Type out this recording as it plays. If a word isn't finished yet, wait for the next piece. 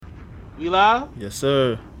We live? Yes,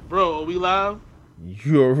 sir. Bro, are we live?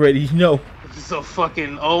 You already know. This is a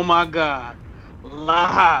fucking, oh my god.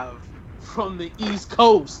 Live from the East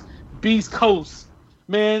Coast, Beast Coast.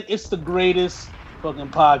 Man, it's the greatest fucking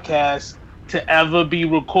podcast to ever be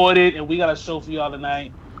recorded. And we got a show for y'all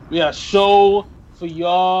tonight. We got a show for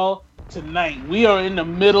y'all tonight. We are in the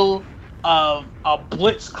middle of a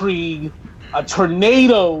blitzkrieg, a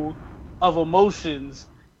tornado of emotions.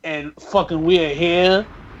 And fucking we are here.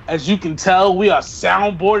 As you can tell, we are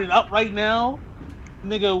soundboarding up right now.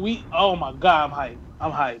 Nigga, oh my god,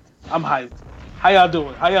 I'm hyped. How y'all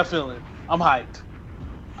doing? How y'all feeling? I'm hyped.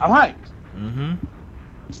 Mm-hmm.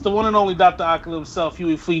 It's the one and only Dr. Ockler himself,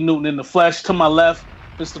 Huey Flea Newton in the flesh. To my left,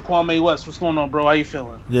 Mr. Kwame West. What's going on, bro? How you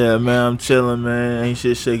feeling? Yeah, man, I'm chilling, man. Ain't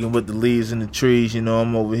shit shaking with the leaves in the trees. You know,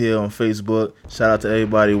 I'm over here on Facebook. Shout out to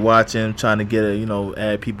everybody watching. Trying to get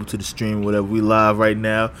add people to the stream, whatever. We live right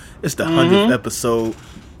now. It's the 100th episode.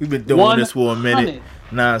 We've been doing this for a minute.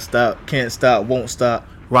 Non-stop, can't stop, won't stop.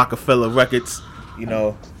 Rockefeller Records,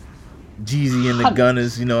 Jeezy and the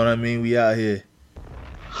Gunners, you know what I mean? We out here.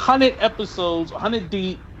 100 episodes, 100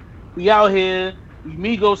 deep. We out here.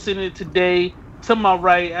 Migo sitting it today. To my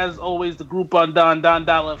right, as always, the group on Don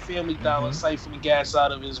Dollar, Family Dollar, siphoning gas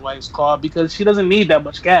out of his wife's car because she doesn't need that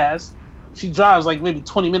much gas. She drives like maybe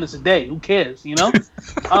 20 minutes a day. Who cares, What's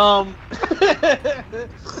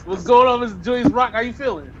going on, Mr. Julius Rock? How you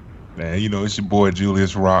feeling? Man, it's your boy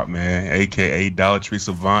Julius Rock, man, a.k.a. Dollar Tree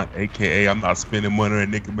Savant, a.k.a. I'm not spending money on a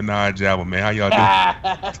Nicki Minaj album, man. How y'all doing?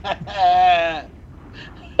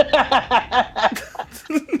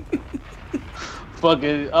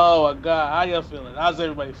 Fucking, oh my God. How y'all feeling? How's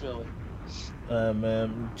everybody feeling? Man,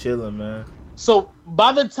 I'm chilling, man. So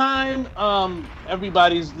by the time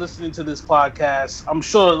everybody's listening to this podcast, I'm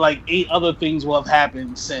sure like 8 other things will have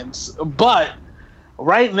happened since. But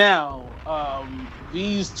right now,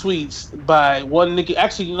 these tweets by one Nicki.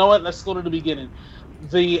 Actually, you know what? Let's go to the beginning.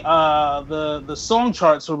 The song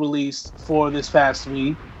charts were released for this past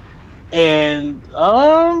week, and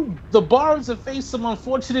the bars have faced some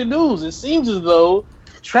unfortunate news. It seems as though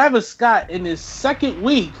Travis Scott in his second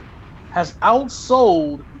week has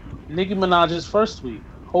outsold Nicki Minaj's first week.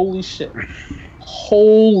 Holy shit.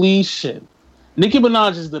 Nicki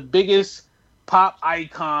Minaj is the biggest pop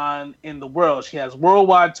icon in the world. She has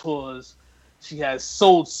worldwide tours. She has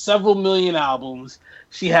sold several million albums.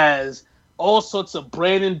 She has all sorts of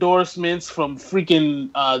brand endorsements, from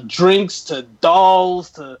freaking drinks to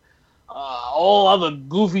dolls to all other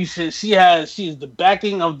goofy shit. She is the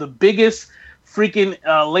backing of the biggest freaking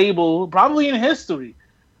label probably in history.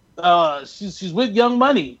 She's with Young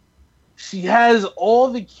Money. She has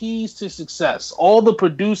all the keys to success, all the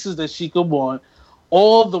producers that she could want,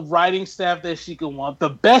 all the writing staff that she could want, the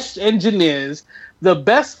best engineers, the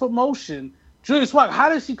best promotion. Julius Rock, how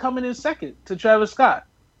did she come in second to Travis Scott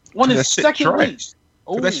on his second week?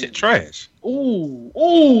 That shit trash. Ooh.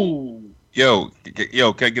 Yo,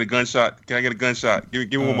 can I get a gunshot?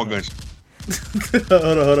 Give me one more gunshot.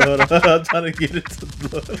 Hold on. I'm trying to get it to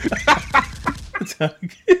blow.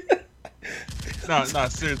 Nah,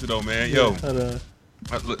 seriously though, man. Yo. Hold on.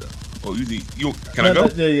 Can I go?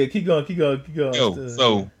 Yeah, keep going. Yo,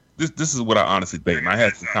 so this is what I honestly think, and I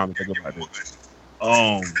had some time to think about this.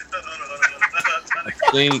 I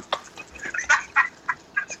think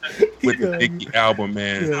with the Nicki album,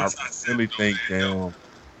 man, I really think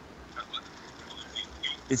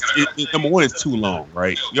number one, it's too long,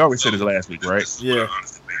 right? You already said this last week, right? Yeah.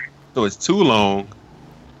 So it's too long,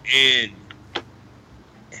 and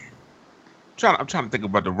I'm trying to think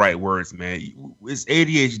about the right words, man. It's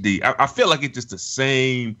ADHD. I feel like it's just the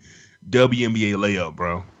same WNBA layup,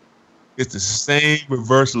 bro. It's the same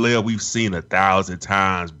reverse layup we've seen 1,000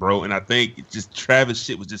 times, bro. And I think Travis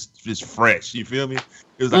shit was just fresh. You feel me?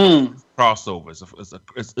 It was like a crossover.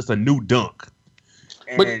 It's a new dunk.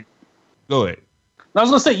 And go ahead. I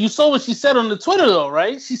was gonna say, you saw what she said on the Twitter though,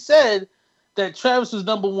 right? She said that Travis was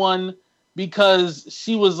number one because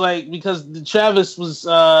Travis was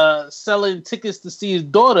selling tickets to see his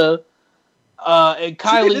daughter, and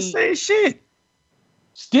Kylie. She did the same shit.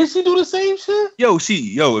 Did she do the same shit? Yo,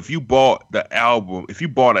 if you bought the album, if you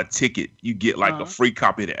bought a ticket, you get like a free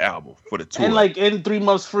copy of the album for the tour, and 3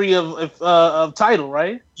 months free of Tidal,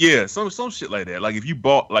 right? Yeah, some shit like that. Like if you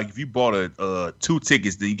bought 2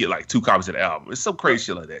 tickets, then you get like 2 copies of the album. It's some crazy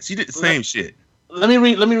shit like that. She did the same shit. Let me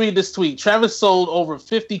read this tweet. Travis sold over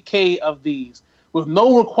 50K of these with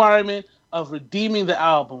no requirement of redeeming the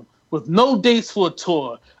album, with no dates for a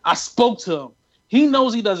tour. I spoke to him. He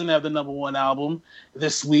knows he doesn't have the number one album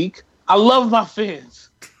this week. I love my fans.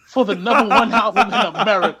 For the number one album in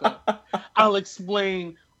America, I'll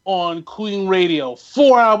explain on Queen Radio.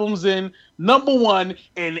 4 albums in, number 1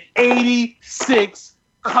 in 86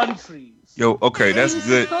 countries. Yo, okay, that's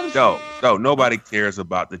good. Countries. No, nobody cares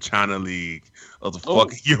about the China League or the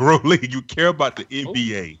fucking Euro League. You care about the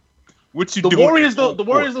NBA. What you the doing? Warriors don't. The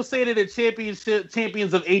Warriors don't say that they're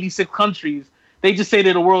champions of 86 countries. They just say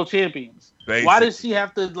they're the world champions. Basically. Why does she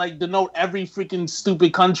have to denote every freaking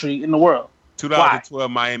stupid country in the world?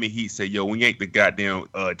 2012 Miami Heat say, "Yo, we ain't the goddamn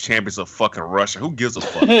champions of fucking Russia. Who gives a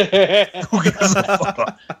fuck? Who gives a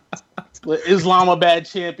fuck?" We're Islamabad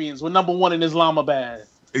champions. We're number 1 in Islamabad.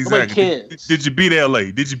 Exactly. Did you beat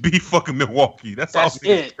LA? Did you beat fucking Milwaukee? That's all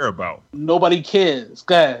we care about. Nobody cares.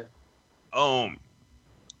 Go ahead. I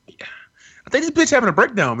think this bitch having a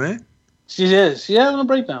breakdown, man. She is. She's having a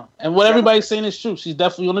breakdown. And what everybody's saying is true. She's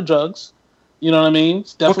definitely on the drugs. You know what I mean?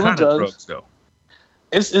 It's definitely what kind of drugs, though?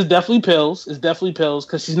 It's definitely pills. It's definitely pills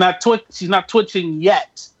because she's not twitching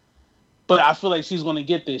yet. But I feel like she's going to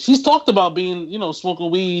get there. She's talked about being,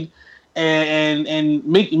 smoking weed and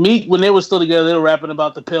Meek when they were still together, they were rapping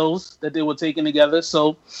about the pills that they were taking together.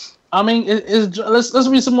 So, I mean, let's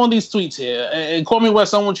read some more of these tweets here. And call me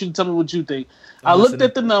West. I want you to tell me what you think. I looked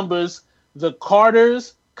at the numbers. The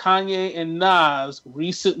Carters, Kanye, and Nas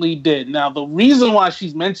recently did. Now, the reason why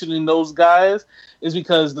she's mentioning those guys is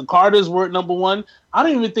because the Carters were at number 1. I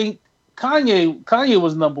don't even think Kanye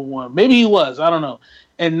was number 1. Maybe he was. I don't know.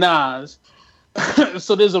 And Nas.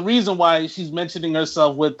 So there's a reason why she's mentioning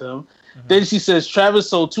herself with them. Mm-hmm. Then she says, Travis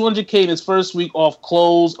sold $200K in his first week off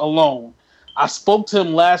clothes alone. I spoke to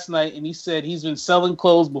him last night, and he said he's been selling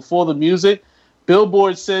clothes before the music.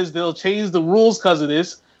 Billboard says they'll change the rules because of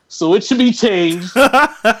this, so it should be changed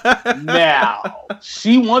now.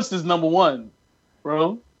 She wants this number 1,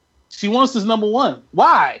 bro. She wants this number 1.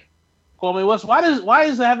 Why? Call me West. Why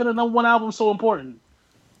is having a number 1 album so important?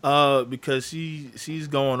 Because she's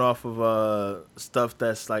going off of stuff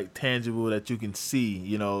that's tangible that you can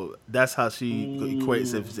see. That's how she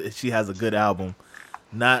equates if she has a good album,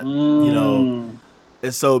 not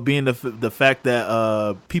And so being the fact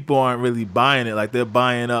that people aren't really buying it, they're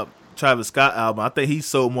buying up Travis Scott album. I think he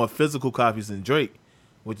sold more physical copies than Drake,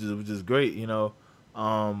 which is great.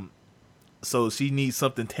 So she needs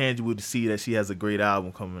something tangible to see that she has a great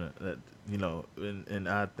album coming. And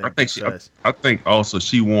I think also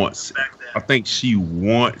she wants. I think she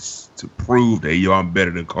wants to prove that I'm better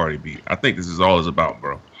than Cardi B. I think this is all it's about,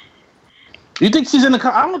 bro. You think she's in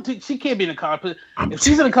I don't think she can't be in a competition. If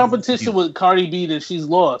she's in a competition with Cardi B, then she's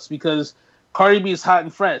lost because Cardi B is hot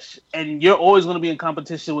and fresh, and you're always going to be in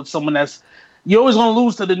competition with someone you're always going to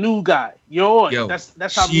lose to the new guy.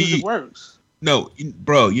 That's how music works. No,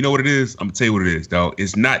 bro, you know what it is? I'm gonna tell you what it is, dog.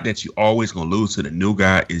 It's not that you always gonna lose to the new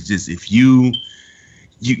guy. It's just if you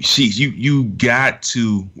got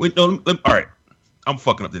to. Wait, no, all right. I'm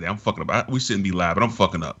fucking up today. We shouldn't be live, but I'm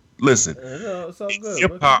fucking up. Listen, it's all good.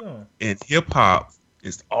 Hip hop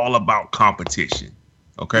is all about competition.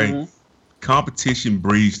 Okay, mm-hmm. Competition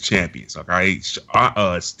breeds champions. Okay,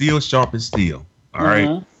 steel sharpens steel. All right,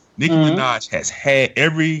 mm-hmm. Nicki Minaj has had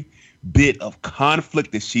every bit of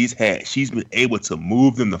conflict that she's had. She's been able to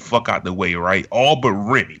move them the fuck out the way, right? All but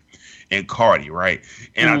Remy and Cardi, right?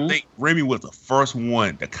 And I think Remy was the first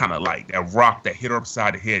one that kind of that rock that hit her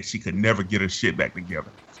upside the head. She could never get her shit back together.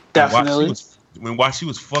 Definitely. While she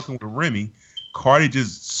was fucking with Remy, Cardi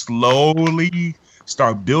just slowly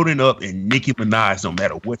started building up, and Nicki Minaj, no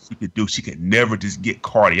matter what she could do, she could never just get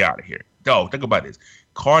Cardi out of here. Dog, think about this.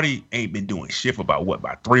 Cardi ain't been doing shit for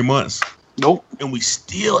about 3 months. Nope. And we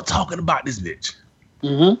still talking about this bitch.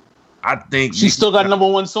 Mm-hmm. I think she still got number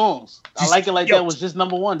 1 songs. I like it that was just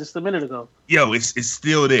number 1 just a minute ago. Yo, it's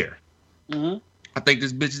still there. Mm-hmm. I think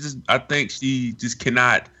this bitch I think she just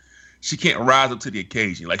cannot. She can't rise up to the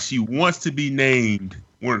occasion. She wants to be named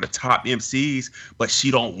one of the top MCs, but she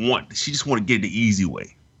don't want. She just want to get it the easy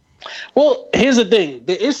way. Well, here's the thing.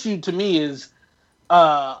 The issue to me is,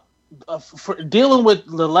 for dealing with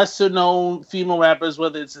the lesser known female rappers,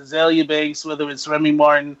 whether it's Azalea Banks, whether it's Remy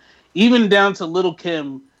Martin, even down to Lil'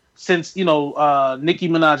 Kim, since Nicki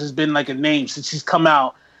Minaj has been a name since she's come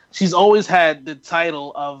out, she's always had the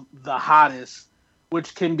title of the hottest,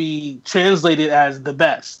 which can be translated as the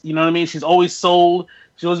best. You know what I mean? She's always sold.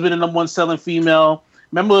 She's always been the number 1 selling female.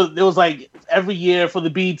 Remember, there was every year for the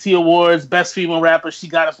BET Awards, best female rapper. She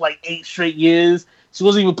got it for 8 straight years. She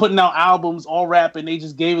wasn't even putting out albums, all rapping. They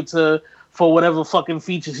just gave it to her for whatever fucking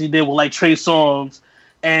feature she did with Trey Songz.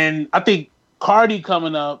 And I think Cardi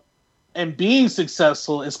coming up and being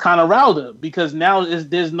successful is kind of riled her because now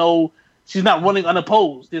she's not running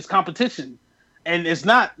unopposed. There's competition. And it's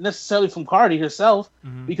not necessarily from Cardi herself,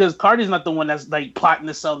 because Cardi's not the one that's like plotting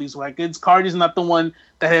to sell these records. Cardi's not the one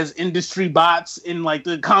that has industry bots in like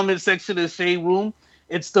the comment section of the Shade Room.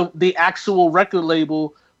 It's the actual record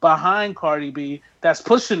label behind Cardi B that's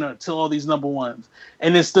pushing her to all these number ones.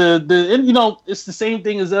 And it's it's the same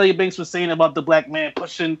thing as Elliot Banks was saying about the black man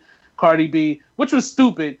pushing Cardi B, which was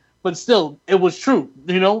stupid, but still it was true.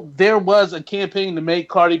 There was a campaign to make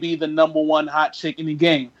Cardi B the number one hot chick in the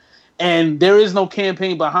game. And there is no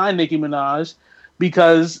campaign behind Nicki Minaj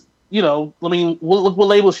because, look what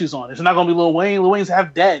label she's on. It's not going to be Lil Wayne. Lil Wayne's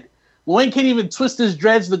half dead. Lil Wayne can't even twist his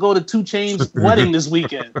dreads to go to 2 Chainz's wedding this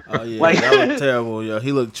weekend. Oh, yeah. That was terrible, yo.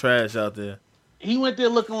 He looked trash out there. He went there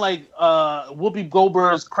looking like Whoopi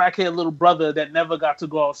Goldberg's crackhead little brother that never got to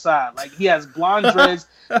go outside. Like, he has blonde dreads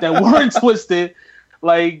that weren't twisted.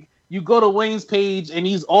 Like, you go to Wayne's page, and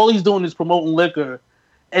all he's doing is promoting liquor,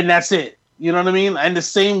 and that's it. You know what I mean? And the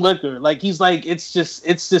same liquor. Like, he's like, it's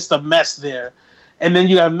just a mess there. And then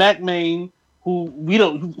you have Mac Main,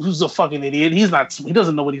 who's a fucking idiot. He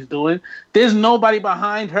doesn't know what he's doing. There's nobody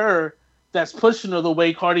behind her that's pushing her the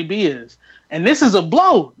way Cardi B is. And this is a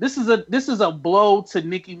blow. This is a blow to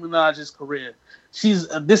Nicki Minaj's career.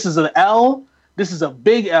 This is an L. This is a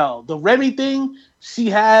big L. The Remy thing,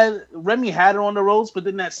 Remy had her on the ropes, but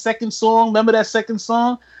then that second song, remember that second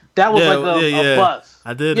song? That was a bust.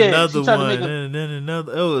 I did another one, and then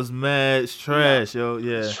another. It was mad trash, yo.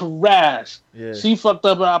 Yeah, trash. Yeah. She fucked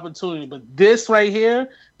up her opportunity, but this right here,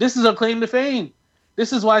 this is her claim to fame.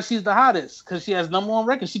 This is why she's the hottest, because she has number one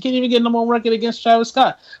record. She can't even get number one record against Travis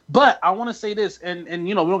Scott. But I want to say this, and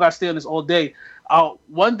we don't got to stay on this all day.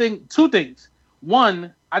 Two things.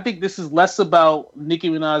 One, I think this is less about Nicki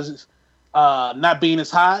Minaj's not being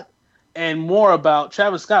as hot, and more about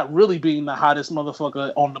Travis Scott really being the hottest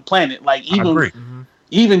motherfucker on the planet. Like,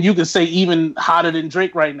 even you could say even hotter than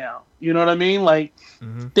Drake right now. You know what I mean? Like,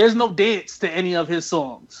 there's no dance to any of his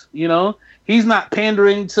songs. He's not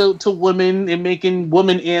pandering to women and making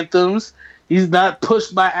woman anthems. He's not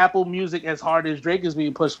pushed by Apple Music as hard as Drake is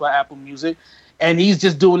being pushed by Apple Music. And he's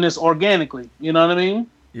just doing this organically. You know what I mean?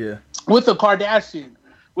 Yeah. With a Kardashian,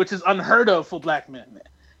 which is unheard of for black men.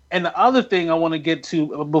 And the other thing I want to get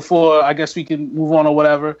to before I guess we can move on or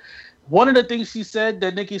whatever, one of the things she said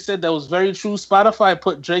that Nicki said that was very true, Spotify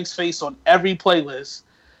put Drake's face on every playlist.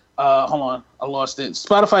 Hold on, I lost it.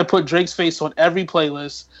 Spotify put Drake's face on every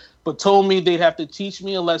playlist, but told me they'd have to teach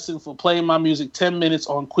me a lesson for playing my music 10 minutes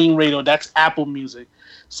on Queen Radio. That's Apple Music.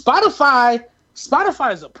 Spotify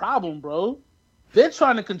is a problem, bro. They're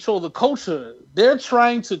trying to control the culture. They're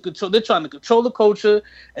trying to control the culture,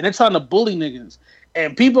 and they're trying to bully niggas.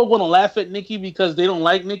 And people are going to laugh at Nicki because they don't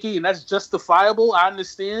like Nicki, and that's justifiable. I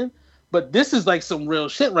understand. But this is like some real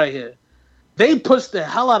shit right here. They pushed the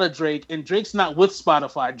hell out of Drake, and Drake's not with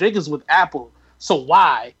Spotify. Drake is with Apple. So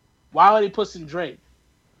why? Why are they pushing Drake?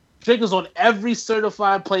 Drake is on every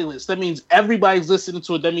certified playlist. That means everybody's listening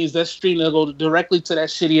to it. That means that stream will go directly to that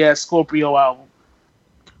shitty-ass Scorpio album.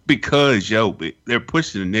 Because, they're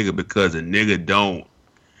pushing the nigga because the nigga don't.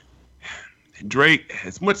 Drake,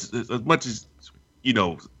 as much as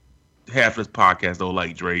half this podcast don't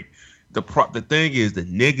like Drake. The thing is, the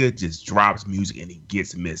nigga just drops music and he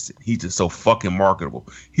gets missing. He's just so fucking marketable.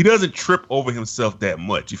 He doesn't trip over himself that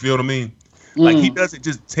much. You feel what I mean? Like, he doesn't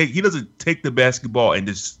take the basketball and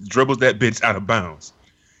just dribbles that bitch out of bounds.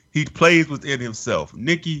 He plays within himself.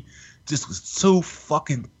 Nicki just was so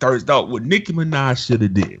fucking thirsty out. What Nicki Minaj should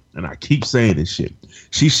have did, and I keep saying this shit,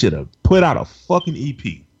 she should have put out a fucking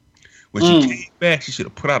EP. When she came back, she should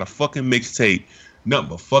have put out a fucking mixtape. Nothing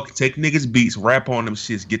but fucking take niggas beats, rap on them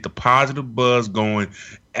shits, get the positive buzz going,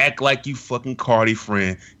 act like you fucking Cardi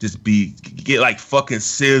friend, get like fucking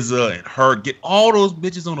SZA and her, get all those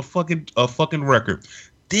bitches on a fucking record.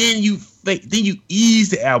 Then you ease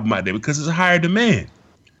the album out there because it's a higher demand.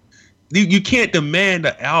 You can't demand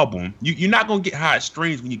the album. You're not gonna get high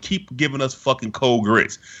streams when you keep giving us fucking Cold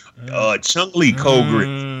Grits, Chunk Lee Cold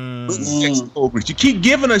Grits, Cold Grits. You keep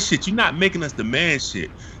giving us shit. You're not making us demand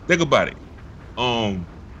shit. Think about it.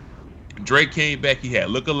 Drake came back. He had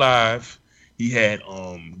Look Alive. He had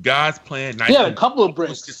God's Plan. He had a couple of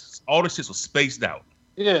bricks. All the shit was spaced out.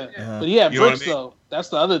 Yeah, but he had bricks though. That's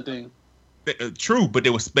the other thing. True, but they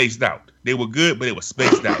were spaced out. They were good, but they were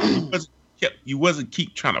spaced out. You wasn't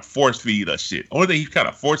keep trying to force feed us shit. Only thing he kind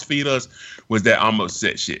of force feed us was that I'm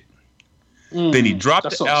upset shit. Then he dropped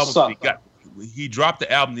the album. He dropped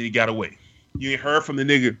the album. Then he got away. You ain't heard from the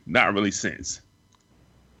nigga not really since.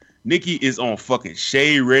 Nicki is on fucking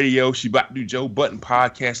Shade Radio. She about to do Joe Budden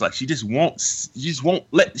podcast. Like, she just won't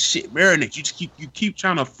let the shit marinate. You keep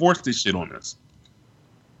trying to force this shit on us.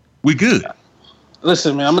 We good.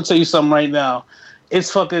 Listen, man, I'm gonna tell you something right now.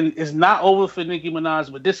 It's not over for Nicki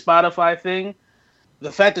Minaj, but this Spotify thing,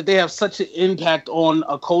 the fact that they have such an impact on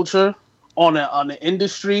a culture, on an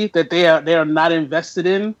industry that they are not invested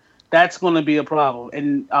in, that's going to be a problem.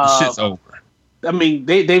 And shit's over. I mean,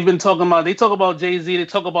 they talk about Jay-Z, they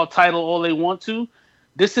talk about Tidal all they want to.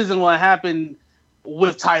 This isn't going to happen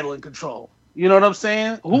with Tidal in control. You know what I'm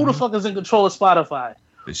saying? Who the fuck is in control of Spotify?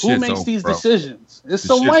 Who makes these decisions? It's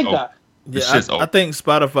some white guy. Yeah, I think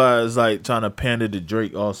Spotify is like trying to pander to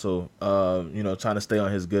Drake also, trying to stay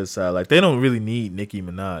on his good side. Like, they don't really need Nicki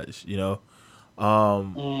Minaj, you know?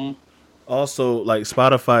 Also, like,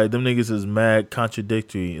 Spotify, them niggas is mad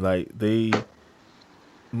contradictory. Like,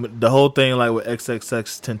 the whole thing, like, with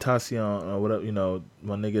XXX Tentacion or whatever, you know,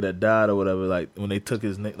 my nigga that died or whatever, like, when they took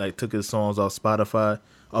his songs off Spotify,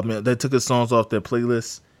 I mean, they took his songs off their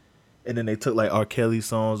playlist, and then they took, like, R. Kelly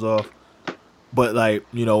songs off. But, like,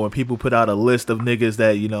 you know, when people put out a list of niggas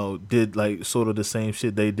that, you know, did, like, sort of the same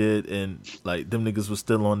shit they did, and, like, them niggas was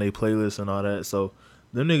still on their playlist and all that. So,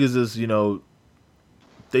 them niggas is, you know,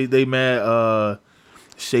 they mad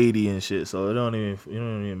shady and shit. So, it don't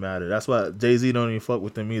even matter. That's why Jay-Z don't even fuck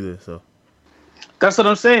with them either, so. That's what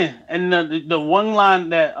I'm saying. And the one line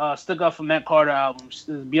that stuck out from that Carter album is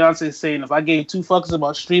Beyonce saying, if I gave 2 fucks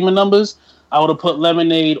about streaming numbers, I would have put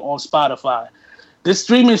Lemonade on Spotify. This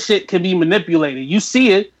streaming shit can be manipulated. You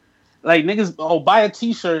see it. Like, niggas, buy a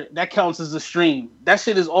t-shirt, that counts as a stream. That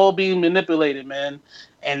shit is all being manipulated, man.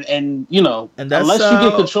 And you know, and that's, unless you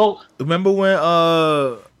get control. Remember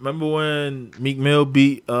when Meek Mill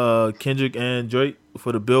beat Kendrick and Drake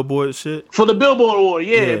for the Billboard shit? For the Billboard Award,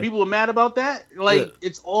 yeah. People were mad about that. Like,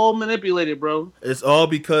 It's all manipulated, bro. It's all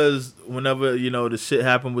because whenever, you know, the shit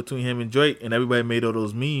happened between him and Drake and everybody made all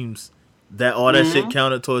those memes, that all that shit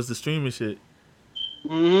counted towards the streaming shit.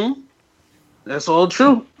 That's all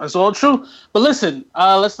true. But listen,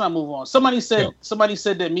 let's not move on. Somebody said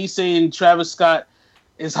that me saying Travis Scott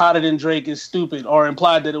is hotter than Drake is stupid, or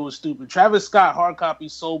implied that it was stupid. Travis Scott hard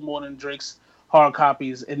copies sold more than Drake's hard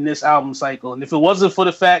copies in this album cycle. And if it wasn't for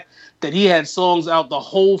the fact that he had songs out the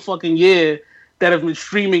whole fucking year that have been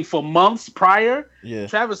streaming for months prior,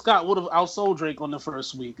 Travis Scott would have outsold Drake on the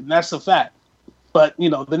first week. And that's a fact. But, you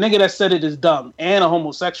know, the nigga that said it is dumb and a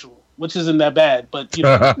homosexual. Which isn't that bad, but you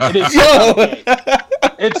know, it is still gay.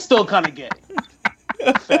 It's still kind of gay.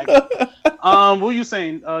 What were you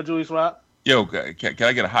saying, Julius Rock? Yo, can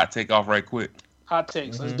I get a hot take off right quick? Hot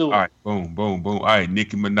takes, let's do it. All right, boom. All right,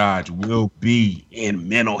 Nicki Minaj will be in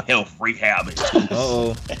mental health rehab. Get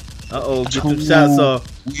them shots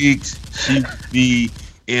off. Weeks she will be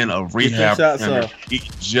in a rehab center eating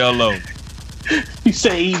Jello. You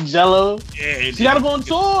say eat Jello? Yeah, she gotta go on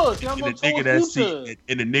tour. She gotta go on tour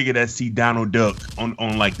and the nigga that see Donald Duck on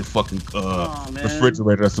like the fucking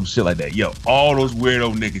refrigerator or some shit like that. Yo, all those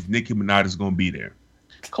weirdo niggas, Nicki Minaj is gonna be there.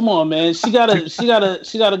 Come on, man. She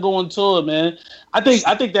gotta go on tour, man. I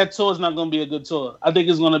think that tour is not gonna be a good tour. I think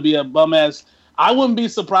it's gonna be a bum ass. I wouldn't be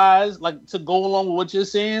surprised, like, to go along with what you're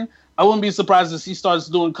saying. I wouldn't be surprised if she starts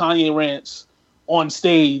doing Kanye rants on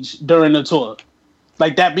stage during the tour.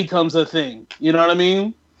 Like, that becomes a thing. You know what I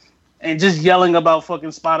mean? And just yelling about fucking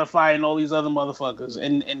Spotify and all these other motherfuckers.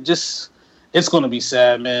 And just, it's going to be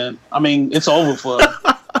sad, man. I mean, it's over for her.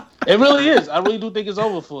 It really is. I really do think it's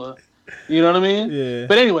over for her. You know what I mean? Yeah.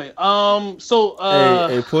 But anyway,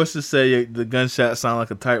 hey, Portia said the gunshot sound like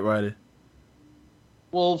a typewriter.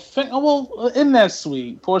 Well, isn't that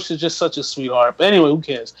sweet? Portia's just such a sweetheart. But anyway, who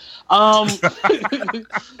cares? Let's talk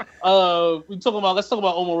about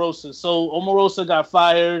Omarosa. So Omarosa got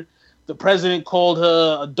fired. The president called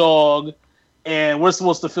her a dog, and we're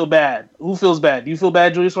supposed to feel bad. Who feels bad? Do you feel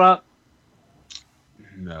bad, Julius Rock?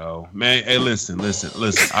 No, man. Hey, listen.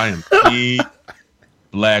 I am team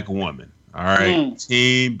black woman. All right,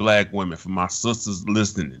 team black women. For my sisters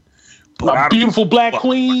listening, my beautiful black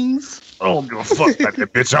queens. I don't give a fuck about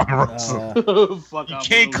that bitch Omarosa. Fuck, you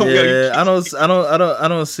can't come here. I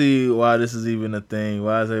don't see why this is even a thing.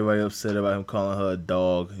 Why is everybody upset about him calling her a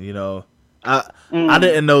dog? You know, I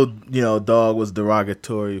didn't know, you know, dog was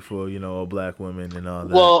derogatory for, you know, black women and all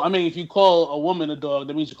that. Well, I mean, if you call a woman a dog,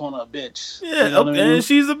 that means you're calling her a bitch. Yeah, you know and I mean?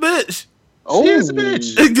 She's a bitch. Oh, she's a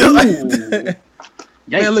bitch.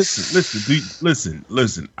 Yeah, listen.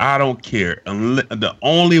 I don't care. The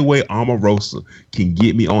only way Omarosa can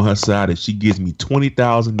get me on her side is she gives me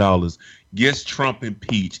 $20,000, gets Trump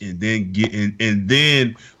impeached, and then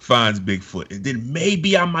finds Bigfoot, and then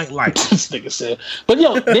maybe I might like it. This nigga said. But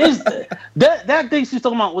yo, there's that thing she's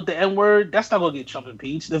talking about with the N-word. That's not gonna get Trump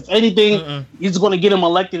impeached. If anything, he's gonna get him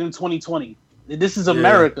elected in 2020. This is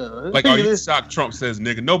America. Like, are you shocked Trump says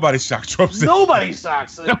nigga? Nobody shocked Trump says nobody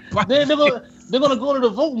shocks. they're gonna go to the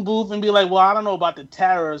voting booth and be like, "Well, I don't know about the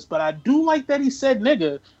tariffs, but I do like that he said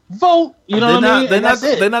nigga. Vote." You know what I mean?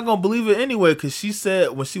 They're not gonna believe it anyway, because she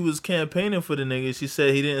said when she was campaigning for the nigga, she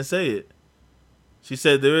said he didn't say it. She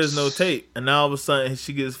said there is no tape, and now all of a sudden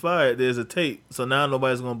she gets fired. There's a tape, so now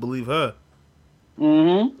nobody's gonna believe her.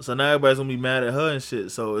 Mm-hmm. So now everybody's gonna be mad at her and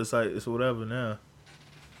shit. So it's like it's whatever now.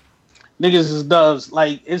 Niggas is doves.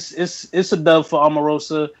 Like it's a dub for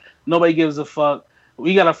Omarosa. Nobody gives a fuck.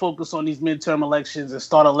 We gotta focus on these midterm elections and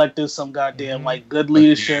start electing some goddamn like good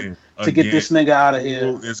leadership to get this nigga out of here.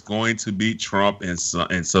 Who is going to beat Trump in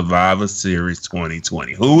Survivor Series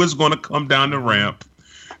 2020? Who is going to come down the ramp?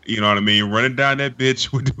 You know what I mean? Running down that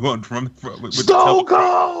bitch with Stone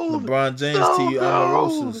Cold. LeBron James to you,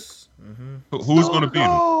 Omarosas. Who's going to beat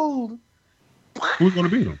him? Who's going to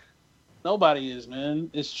beat him? Nobody is, man.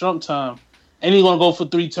 It's Trump time. And he's going to go for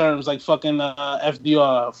 3 terms like fucking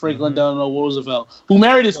FDR, Franklin Delano Roosevelt, who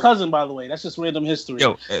married his cousin, by the way. That's just random history.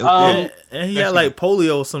 And he had like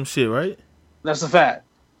polio or some shit, right? That's a fact.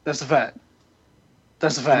 Let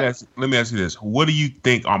me ask you this. What do you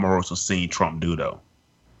think Omarosa seen Trump do, though?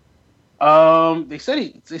 They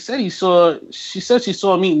said she saw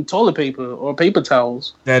him eating toilet paper or paper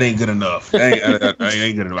towels. That ain't good enough. That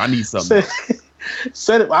ain't good enough. I need something.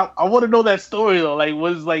 Said it. I want to know that story though. Like,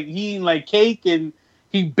 was like he eating like cake and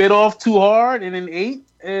he bit off too hard and then ate?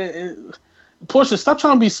 Portia, stop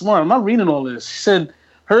trying to be smart. I'm not reading all this. She said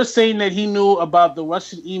her saying that he knew about the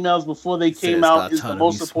Russian emails before they came out is the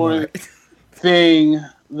most important thing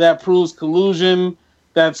that proves collusion.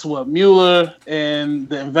 That's what Mueller and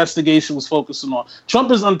the investigation was focusing on.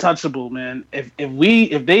 Trump is untouchable, man. If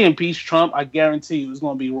they impeach Trump, I guarantee you it's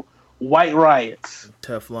going to be white riots.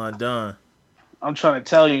 Teflon Don. I'm trying to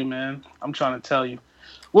tell you, man.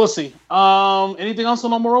 We'll see. Anything else on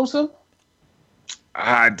Omarosa?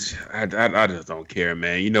 I just don't care,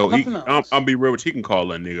 man. You know, I'll be real with you. He can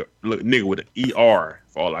call a nigga with an ER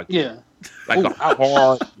for all I care. Yeah. Like a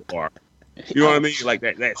hard ER. You know what I mean? Like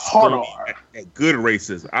that good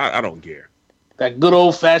racism. I don't care. That good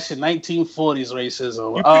old fashioned 1940s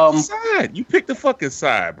racism. You picked the side. You picked the fucking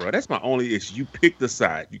side, bro. That's my only issue. You picked the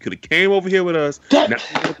side. You could have came over here with us. Now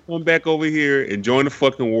you come back over here and join the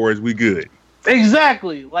fucking wars. We good.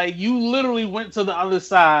 Exactly. Like you literally went to the other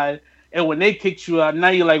side, and when they kicked you out, now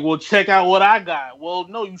you're like, well, check out what I got. Well,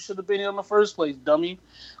 no, you should have been here in the first place, dummy.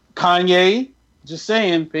 Kanye, just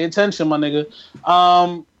saying, pay attention, my nigga.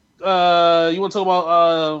 You want to talk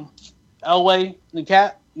about Elway and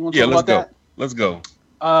Cat? You want to talk about that? Let's go.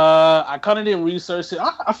 I kind of didn't research it.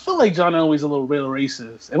 I feel like John Elway's a little real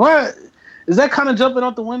racist. Is that kind of jumping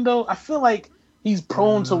out the window? I feel like he's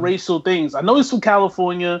prone to racial things. I know he's from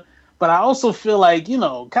California, but I also feel like,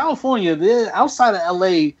 California, they're outside of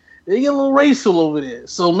LA, they get a little racial over there.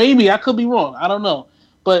 So maybe I could be wrong. I don't know.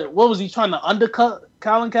 But what was he trying to undercut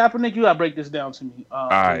Colin Kaepernick? You gotta break this down to me. All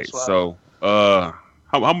right. So,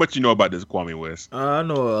 how much you know about this, Kwame West? I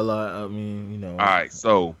know a lot. I mean, All right.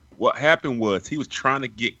 So what happened was he was trying to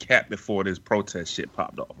get Cap before this protest shit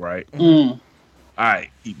popped off, right? Mm. All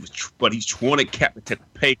right. But he's wanted Cap to take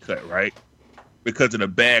a pay cut, right? Because of the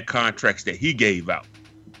bad contracts that he gave out.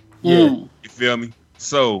 Yeah. You feel me?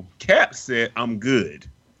 So Cap said, "I'm good."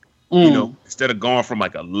 Instead of going from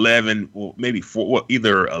like 11 or maybe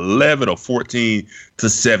either 11 or 14 to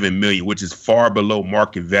 7 million, which is far below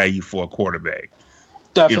market value for a quarterback.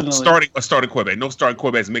 Definitely. A starting quarterback. No starting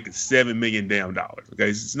quarterback is making $7 million damn dollars. Okay,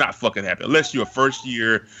 it's not fucking happening unless you're a first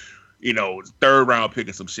year, third round pick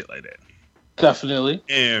or some shit like that. Definitely.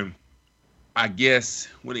 And I guess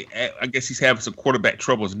he's having some quarterback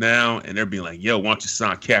troubles now, and they're being like, "Yo, why don't you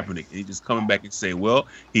sign Kaepernick?" And he's just coming back and say, "Well,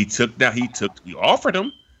 he offered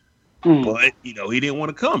him, but he didn't want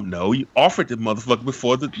to come. No, he offered the motherfucker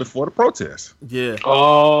before the protest." Yeah.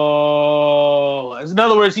 Oh, in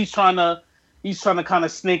other words, he's trying to kind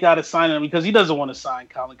of snake out a signing him because he doesn't want to sign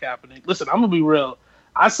Colin Kaepernick. Listen, I'm gonna be real.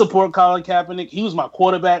 I support Colin Kaepernick. He was my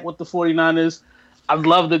quarterback with the 49ers. I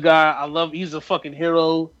love the guy. He's a fucking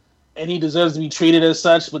hero, and he deserves to be treated as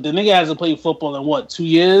such. But the nigga hasn't played football in 2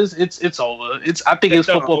 years? It's over. I think his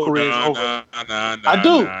football career is over. I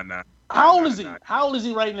do. How old is he? How old is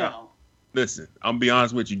he right now? Listen, I'm gonna be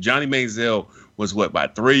honest with you. Johnny Manziel was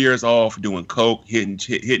about 3 years off doing coke,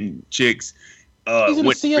 hitting chicks.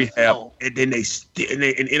 Went to rehab, and then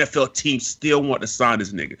an NFL team still want to sign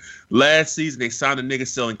this nigga. Last season, they signed a nigga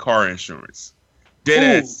selling car insurance.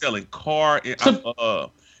 Dead ass selling car. The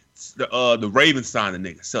Ravens signed a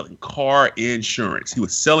nigga selling car insurance. He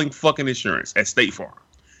was selling fucking insurance at State Farm.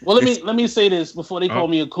 Well, let me say this before they call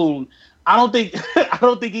me a coon. I don't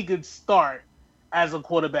think he could start as a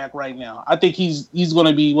quarterback right now. I think he's going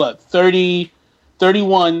to be 30,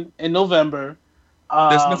 31 in November.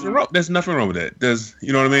 There's nothing wrong with that.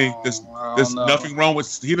 You know what I mean? There's nothing wrong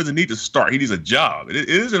with. He doesn't need to start. He needs a job. It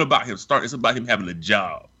isn't about him starting. It's about him having a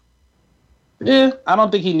job. Yeah, I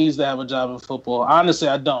don't think he needs to have a job in football. Honestly,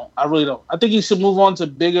 I don't. I really don't. I think he should move on to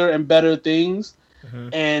bigger and better things,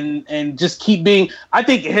 and just keep being. I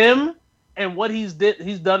think him and what he's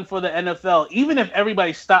done for the NFL. Even if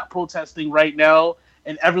everybody stopped protesting right now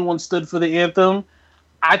and everyone stood for the anthem,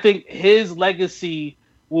 I think his legacy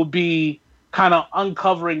will be kind of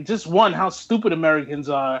uncovering just how stupid Americans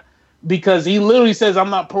are, because he literally says,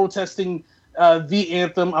 "I'm not protesting the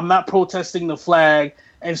anthem. I'm not protesting the flag."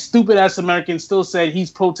 And stupid ass Americans still said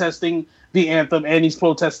he's protesting the anthem and he's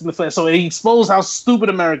protesting the flag. So he exposed how stupid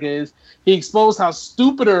America is. He exposed how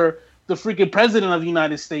stupider the freaking president of the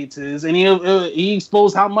United States is, and he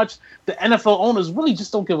exposed how much the NFL owners really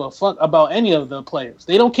just don't give a fuck about any of the players.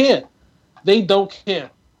 They don't care. They don't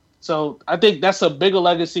care. So I think that's a bigger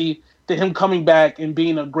legacy to him coming back and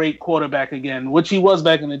being a great quarterback again, which he was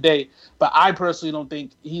back in the day. But I personally don't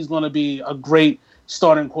think he's going to be a great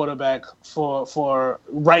starting quarterback for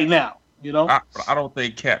right now. You know, I don't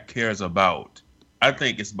think Cap cares about. I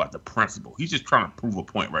think it's about the principle. He's just trying to prove a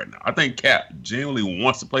point right now. I think Cap genuinely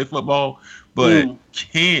wants to play football, but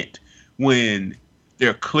can't when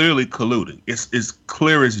they're clearly colluding. It's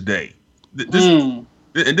clear as day. And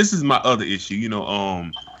this is my other issue. You know,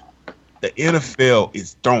 the NFL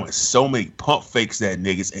is throwing so many pump fakes at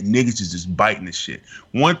niggas, and niggas is just biting the shit.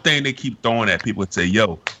 One thing they keep throwing at people and say,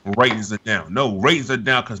 "Yo, ratings are down." No, ratings are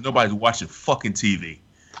down because nobody's watching fucking TV.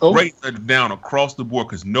 Oh. Ratings are down across the board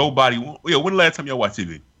because nobody. Yo, when the last time y'all watched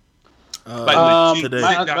TV? My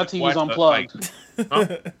TV's unplugged.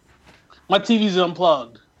 My TV's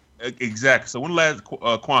unplugged. Exactly. So when the last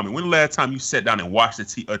Kwame? When the last time you sat down and watched a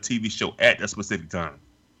TV show at a specific time?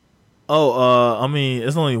 I mean,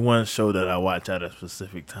 it's only one show that I watch at a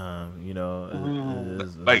specific time. You know,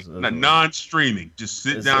 non-streaming. Just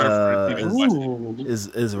sit down in front of TV and watch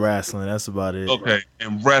it. It's wrestling. That's about it. Okay,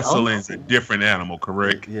 and wrestling's a different animal,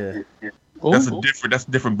 correct? Yeah. That's a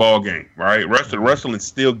different ball game, right? Wrestling's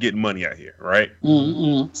still getting money out here, right?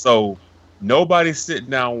 Mm-hmm. So nobody's sitting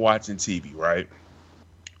down watching TV, right?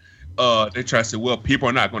 They try to say, well, people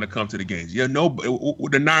are not going to come to the games. Yeah, no.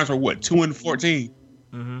 The Niners are what, 2-14?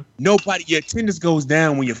 Mm-hmm. Nobody, your attendance goes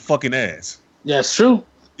down when you fucking ass. Yeah, it's true.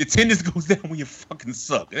 Your attendance goes down when you fucking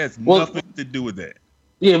suck. It has nothing to do with that.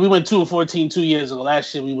 Yeah, we went 2-14 2 years ago.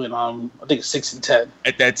 Last year we went I think 6-10.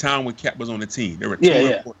 At that time when Cap was on the team, they were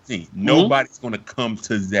 2-14. Nobody's going to come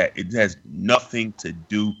to that. It has nothing to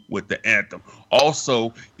do with the anthem.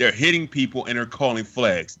 Also, they're hitting people and they're calling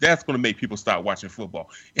flags. That's going to make people stop watching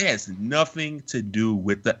football. It has nothing to do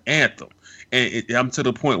with the anthem. And I'm to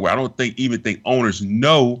the point where I don't even think owners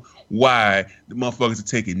know why the motherfuckers are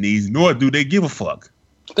taking knees, nor do they give a fuck.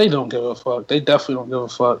 They don't give a fuck. They definitely don't give a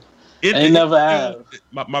fuck. They never have.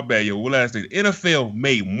 My bad, yo. One last thing. The NFL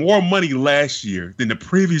made more money last year than the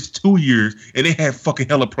previous 2 years, and they had fucking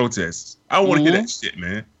hella protests. I don't want to hear that shit,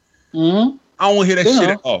 man. Mm-hmm. I don't want to hear that shit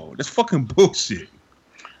at all. That's fucking bullshit.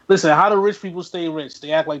 Listen, how do rich people stay rich?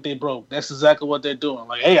 They act like they broke. That's exactly what they're doing.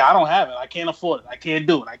 Like, hey, I don't have it. I can't afford it. I can't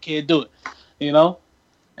do it. You know?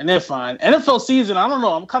 And they're fine. NFL season, I don't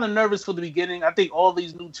know. I'm kind of nervous for the beginning. I think all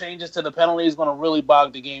these new changes to the penalty is going to really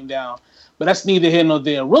bog the game down. But that's neither here nor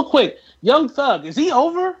there. Real quick, Young Thug, is he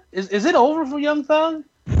over? Is it over for Young Thug?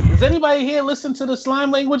 Does anybody here listen to the Slime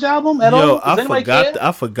Language album at all?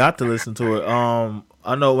 I forgot to listen to it.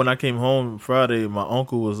 I know when I came home Friday, my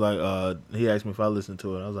uncle was like, he asked me if I listened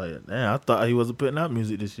to it. I was like, damn, I thought he wasn't putting out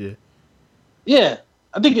music this year. Yeah,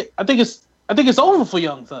 I think it's over for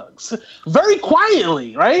Young Thugs. Very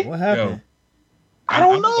quietly, right? What happened? Yo, I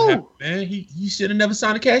don't know. Man, he should have never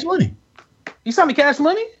signed a Cash Money. He signed the Cash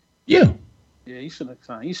Money? Yeah. Yeah, he shouldn't have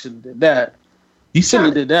signed. He shouldn't have did that. He shouldn't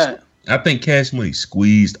have did that. I think Cash Money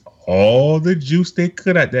squeezed all the juice they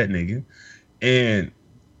could at that nigga, and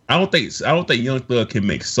I don't think Young Thug can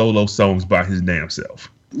make solo songs by his damn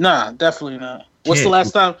self. Nah, definitely not. What's the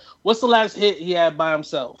last hit he had by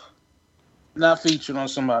himself? Not featured on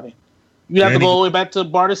somebody. You have to go all the way back to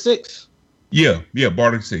Barter 6. Yeah,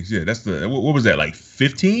 Barter 6. Yeah, that's the what was that, like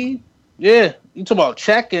 15? Yeah, you talk about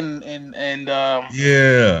Check and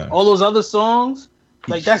yeah, all those other songs.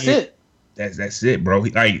 Like that's it. That's it, bro.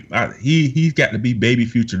 He's got to be Baby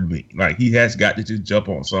Future to me. Like he has got to just jump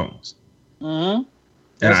on songs. Mm-hmm.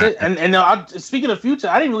 That's it. And speaking of Future,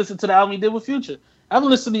 I didn't even listen to the album he did with Future. I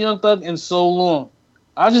haven't listened to Young Thug in so long.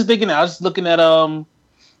 I was just looking at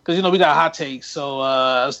because we got hot takes, so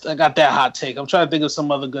I got that hot take. I'm trying to think of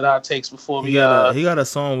some other good hot takes before he got a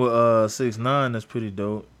song with 6ix9ine that's pretty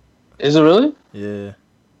dope. Is it really? Yeah.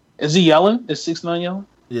 Is he yelling? Is 6ix9ine yelling?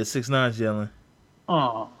 Yeah, 6ix9ine's yelling.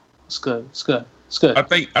 Oh, it's good. It's good. It's good. I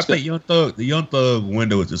think the Young Thug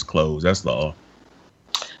window is just closed. That's all.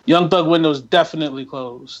 Young Thug window is definitely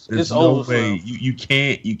closed. There's it's no over. way you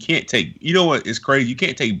can't take. You know what? It's crazy. You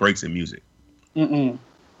can't take breaks in music. Mm-mm.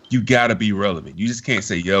 You gotta be relevant. You just can't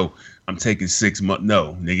say, "Yo, I'm taking 6 months."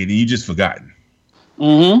 No, nigga, you just forgotten.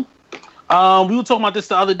 Mm-hmm. We were talking about this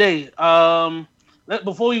the other day.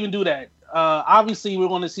 Before we even do that, obviously we're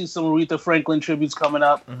going to see some Aretha Franklin tributes coming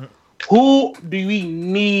up. Mm-hmm. Who do we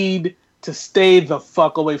need to stay the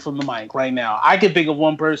fuck away from the mic right now? I can think of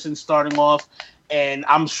one person starting off, and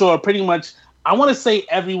I'm sure pretty much, I want to say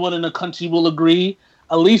everyone in the country will agree.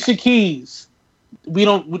 Alicia Keys.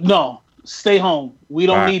 Stay home. We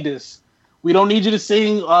don't need this. We don't need you to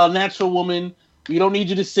sing Natural Woman. We don't need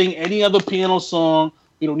you to sing any other piano song.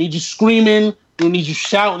 We don't need you screaming. We don't need you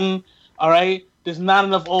shouting. All right? There's not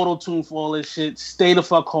enough auto-tune for all this shit. Stay the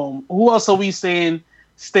fuck home. Who else are we saying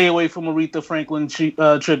stay away from Aretha Franklin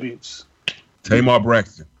tributes? Tamar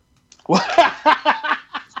Braxton.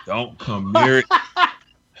 Don't come near it.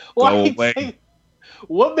 Go away.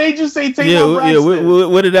 What made you say Tamar Braxton? Yeah.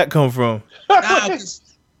 Where did that come from? Nah,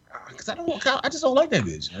 because I just don't like that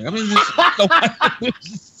bitch. I mean,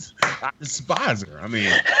 I despise her. I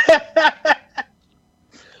mean,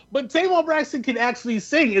 but Tamar Braxton can actually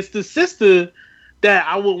sing. It's the sister that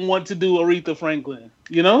I wouldn't want to do Aretha Franklin.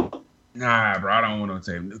 You know? Nah, bro, I don't want no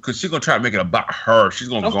Tamar because she's gonna try to make it about her. She's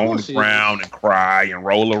gonna go on the ground and cry and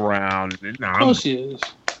roll around. Nah, she is.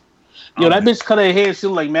 Yo, that bitch cut her hair. She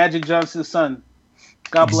look like Magic Johnson's son.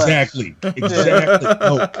 God bless. Exactly.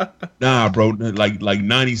 No. Nah, bro. Like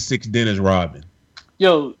 96 Dennis Rodman.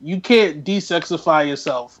 Yo, you can't desexify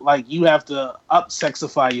yourself. Like, you have to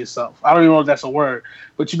up-sexify yourself. I don't even know if that's a word.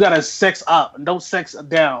 But you gotta sex up and don't sex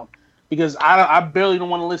down. Because I barely don't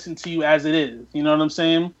want to listen to you as it is. You know what I'm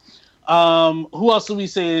saying? Who else are we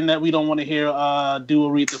saying that we don't want to hear do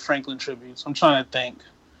Aretha Franklin tributes? I'm trying to think.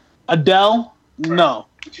 Adele? No.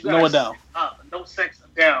 No Adele. Up and don't sex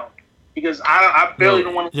down. Because I barely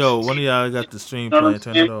don't want to. Yo, one of y'all got the stream playing.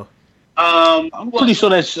 Turn it off. I'm pretty sure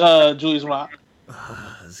that's Julius Rock.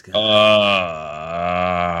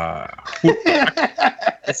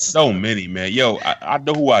 It's so many, man. Yo, I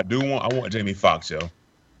know who I do want. I want Jamie Foxx, yo.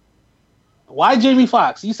 Why Jamie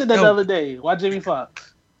Foxx? You said that the other day. Why Jamie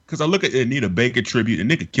Foxx? Because I look at Anita Baker tribute. The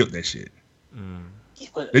nigga killed that shit.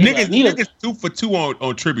 The nigga's 2 for 2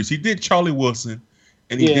 on tributes. He did Charlie Wilson,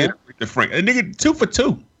 and he did Aretha Franklin. The nigga 2 for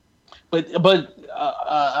 2. But I'm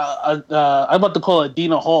about to call it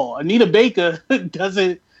Dina Hall. Anita Baker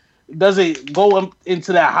doesn't go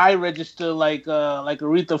into that high register like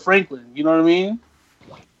Aretha Franklin. You know what I mean?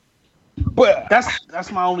 But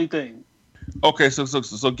that's my only thing. Okay, so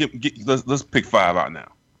let's pick 5 out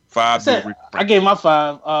now. 5. I gave my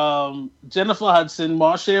 5. Jennifer Hudson,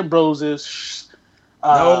 Marsha Ambrosius.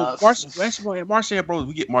 No, Marsha Ambrosius.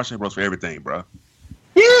 We get Marsha Ambrosius for everything, bro.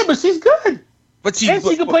 Yeah, but she's good. But she can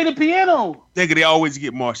play the piano. Nigga, they always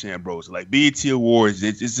get Marsha Ambrosius. Like BET Awards,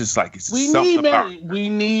 it's just like we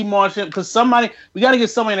need Marsha because we got to get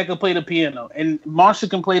somebody that can play the piano, and Marsha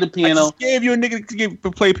can play the piano. I just gave you a nigga to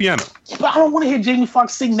play piano. But I don't want to hear Jamie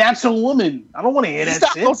Foxx sing "Natural Woman." I don't want to hear that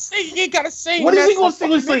shit. Gonna sing. You ain't gotta sing. What is he gonna sing?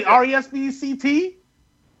 He's like R.E.S.P.C.T.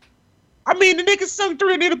 I mean, the nigga sung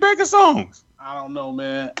 3 Anita Baker songs. I don't know,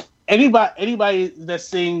 man. Anybody that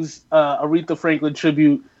sings Aretha Franklin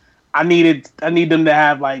tribute. I need them to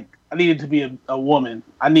have I needed to be a woman.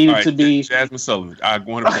 I needed to be Jasmine Sullivan. I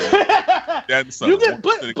want to Jasmine Sullivan. You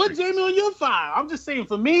can put Jamie on your 5. I'm just saying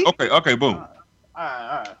for me. Okay, boom.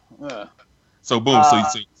 All right. So boom.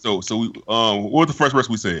 So we what was the first person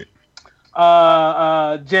we said?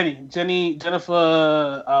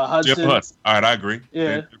 Jennifer Hudson. Jennifer Hudson. All right, I agree.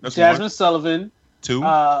 Yeah. Jasmine Sullivan. 2.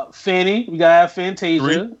 Fanny. We gotta have Fantasia.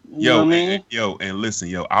 3. You know what I mean? And listen,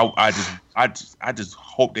 I just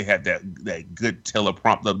hope they have that good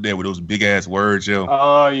teleprompt up there with those big ass words, yo.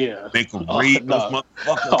 Oh yeah. Make them read those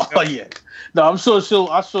motherfuckers. Oh yeah. No, I'm sure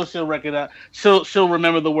she'll recognize. She'll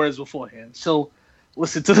remember the words beforehand. She'll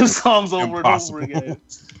listen to the songs over and over again.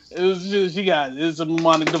 It was just, it's a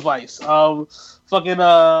mnemonic device. Who else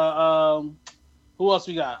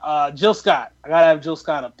we got? Jill Scott. I gotta have Jill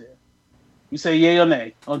Scott up there. You say yay or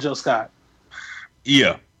nay on Jill Scott?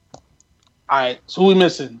 Yeah. All right. So who we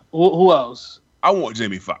missing? Who else? I want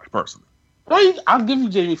Jamie Foxx personally. I'll give you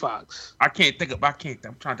Jamie Foxx. I'm trying to think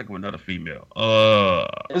of another female.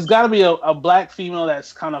 It's got to be a black female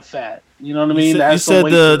that's kind of fat. You know what I mean? You said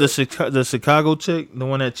the Chicago chick, the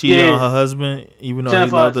one that cheated on her husband, even though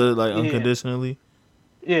he loved her unconditionally.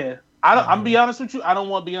 Yeah. I'm be honest with you. I don't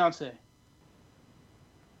want Beyonce.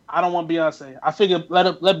 I figured let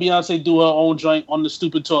Beyonce do her own joint on the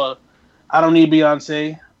stupid tour. I don't need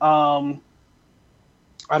Beyonce.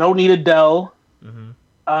 I don't need Adele. Mm-hmm.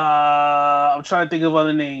 I'm trying to think of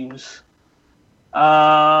other names.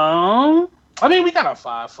 I mean, we got our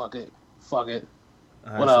 5. Fuck it. Right,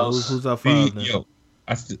 What else? Who's our 5? Then? Yo,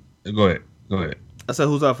 go ahead. I said,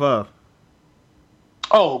 who's our 5?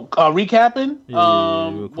 Oh, recapping.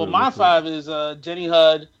 Real quick, Well, my 5 is Jenny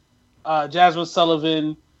Hud, Jasmine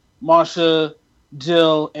Sullivan, Marsha,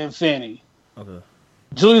 Jill, and Fanny. Okay.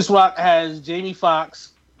 Julius Rock has Jamie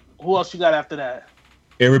Foxx. Who else you got after that?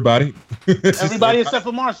 Everybody. Everybody except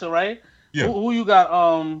for Marsha, right? Yeah. Who you got?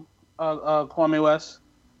 Kwame West.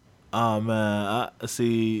 Oh man, I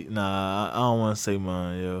see. Nah, I don't want to say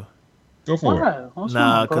mine, yo. Go for it. Right.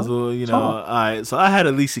 Nah, because well, you know, all right. So I had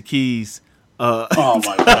Alicia Keys. Oh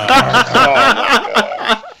my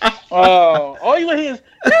god. Oh, all you hear is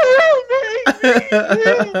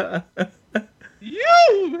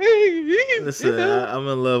you, baby. Listen, I'm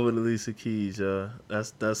in love with Alicia Keys, yo.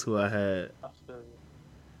 That's who I had.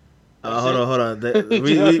 Hold on.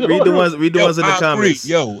 Read the ones in the comments.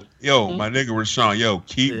 Yo, my nigga Rashawn. Yo,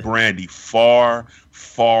 keep Brandy far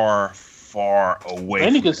away.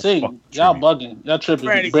 Brandy can sing. Y'all bugging. Y'all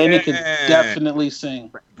tripping. Brandy can definitely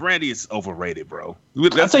sing. Brandy is overrated, bro.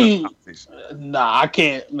 I tell you, nah, I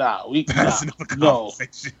can't. Nah, no,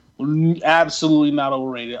 absolutely not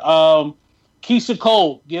overrated. Keisha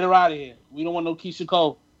Cole, get her out of here. We don't want no Keisha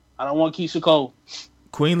Cole. I don't want Keisha Cole.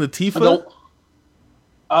 Queen Latifah.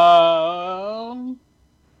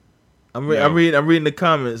 I'm reading the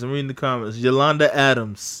comments. Yolanda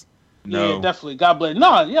Adams. No. Yeah, definitely. God bless.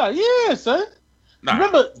 No, yeah, son. Nah,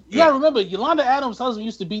 remember, Yolanda Adams' husband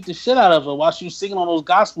used to beat the shit out of her while she was singing on those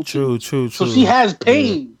gospel tunes. True. So she has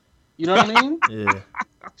pain. Yeah. You know what I mean? Yeah.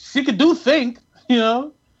 She could do Think, you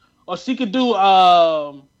know, or she could do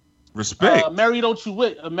Respect. Mary Don't You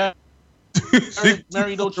Wit.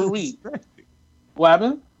 Mary Don't You Read. What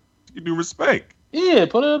happened? You do Respect. Yeah,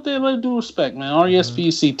 put it up there. Let it do Respect, man.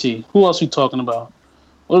 RESPCT. Who else we talking about?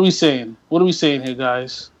 What are we saying? Here,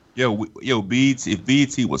 guys? Yo, BET. If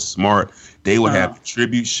BET was smart, they would have a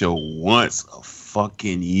tribute show once a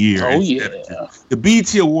fucking year. Oh yeah. The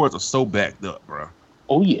BET Awards are so backed up, bro.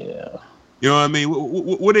 Oh yeah. You know what I mean?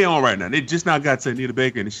 What they on right now? They just now got to Anita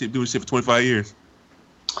Baker and they doing shit for 25 years.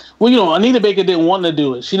 Well, you know, Anita Baker didn't want to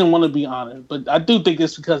do it. She didn't want to be honored. But I do think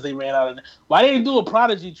it's because they ran out of it. Why they didn't do a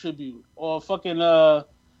Prodigy tribute or a fucking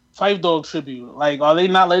Phife Dawg tribute? Like, are they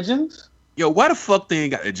not legends? Yo, why the fuck they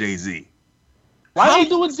ain't got a Jay-Z? Why they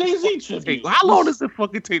do a Jay-Z tribute? How long does it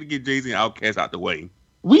fucking take to get Jay-Z and Outkast out the way?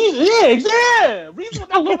 Yeah. Reason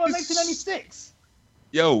that came out 1996.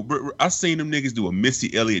 Yo, I seen them niggas do a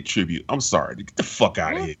Missy Elliott tribute. I'm sorry. Get the fuck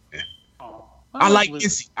out of here, man. I like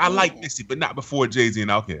Missy. I like Missy, but not before Jay-Z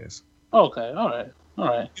and Outkast. Okay, all right. You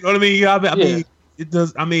know what I mean? I mean, it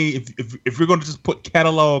does. I mean, if we're gonna just put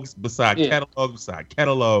catalogs beside catalog,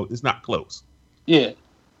 it's not close. Yeah.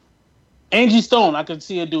 Angie Stone, I could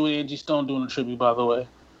see her doing Angie Stone doing a tribute. By the way,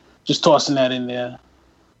 just tossing that in there.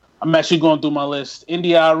 I'm actually going through my list.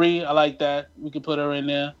 India Arie, I like that. We could put her in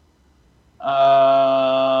there. I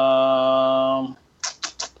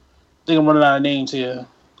think I'm running out of names here.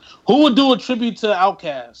 Who would do a tribute to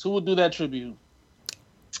Outkast? Who would do that tribute?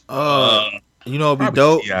 You know, it'd be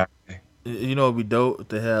dope. Yeah. You know, it'd be dope if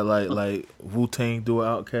they had like Wu-Tang do an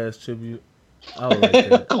Outkast tribute. I would like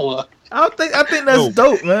that. Come on. I think that's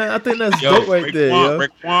dope, man. I think that's dope right there, yo.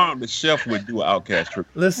 Raekwon, the chef, would do an Outkast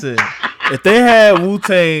tribute. Listen, if they had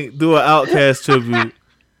Wu-Tang do an Outkast tribute,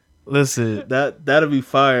 listen, that'll be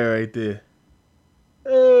fire right there.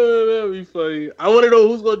 That'd be funny. I want to know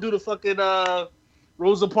who's gonna do the fucking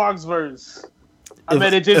Rosa Parks verse.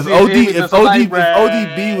 If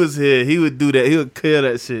ODB was here, he would do that. He would kill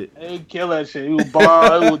that shit. He would kill that shit. He would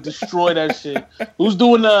bomb. He would destroy that shit. Who's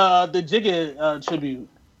doing the Jigga tribute?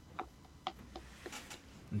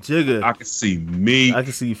 Jigga. I can see me. I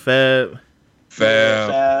can see Fab,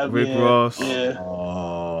 Rick Ross.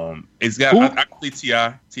 Yeah. It's got. I can see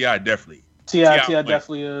T.I. T.I. definitely. T.I.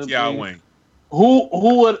 definitely. T.I. Wayne. Who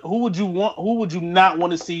would you want? Who would you not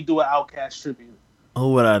want to see do an Outkast tribute?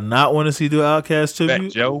 Who would I not want to see do an Outkast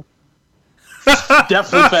tribute? Fat Joe.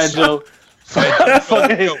 Definitely Fat Joe. Yo,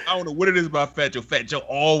 I don't know what it is about Fat Joe. Fat Joe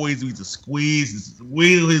always needs to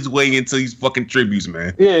wheel his way into these fucking tributes,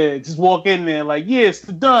 man. Yeah, just walk in there like, it's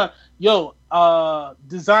done. Yo,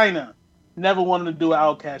 Designer never wanted to do an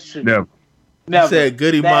Outkast tribute. Never. You said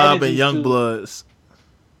Goody Mob and Young Bloods.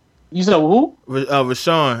 You said who?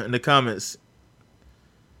 Rashawn in the comments.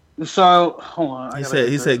 Rashawn, hold on.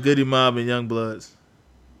 He said Goody Mob and Young Bloods.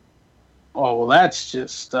 Oh well, that's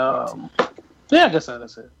just I guess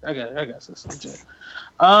that's it. I guess that's legit.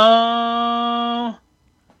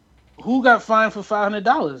 Who Dude got fined for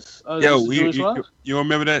 $500. Yo, you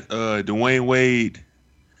remember that? Dwayne Wade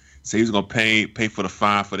said he was gonna pay for the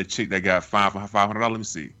fine for the chick that got fined for $500. Let me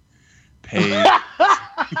see. Paid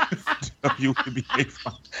WNBA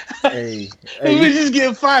fine. Hey, he was just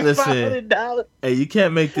getting fined listen, $500. Hey, you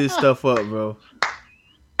can't make this stuff up, bro.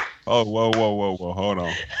 Oh, whoa. Hold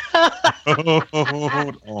on.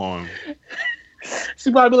 Hold on.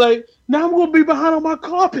 She might be like, now I'm going to be behind on my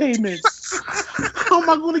car payments. How am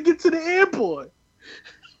I going to get to the airport?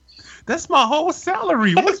 That's my whole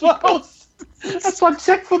salary. That's my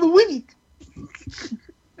check for the week.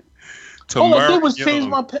 All I did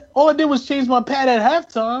was change my pad at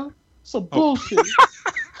halftime. Some bullshit.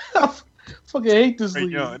 I fucking hate this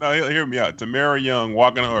league. No, hear me out. Tamara Young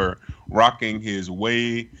rocking his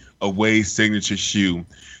Way Away signature shoe.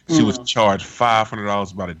 She was charged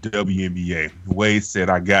 $500 by the WNBA. Wade said,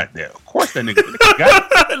 "I got that." Of course, that nigga got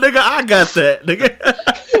it. Nigga, I got that. Nigga,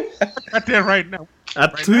 I got that right now. I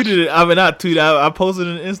tweeted it. I mean, not tweeted. I posted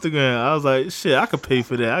it on Instagram. I was like, "Shit, I could pay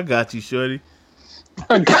for that. I got you, shorty."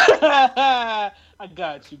 I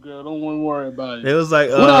got you, girl. Don't worry about it. It was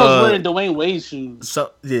like, what else wearing Dwayne Wade shoes?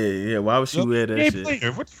 Yeah. Why would she wear that shit?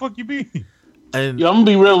 Player. What the fuck you mean? And yo, I'm gonna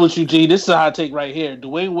be real with you, G. This is a hot take right here.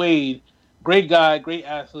 Dwayne Wade, great guy, great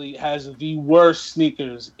athlete, has the worst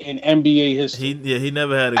sneakers in NBA history. He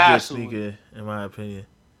never had a good sneaker, in my opinion.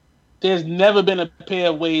 There's never been a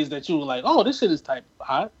pair of Wades that you were like, oh, this shit is type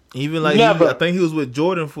hot. Even like I think he was with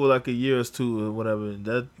Jordan for like a year or two or whatever.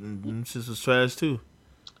 That shit was trash too.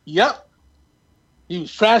 Yep. He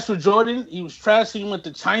was trash for Jordan. He was trash when he went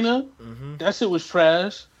to China. Mm-hmm. That shit was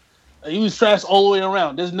trash. He was trash all the way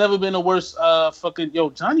around. There's never been a worse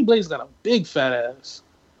Johnny Blaze got a big fat ass.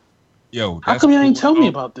 Yo, how come you ain't tell me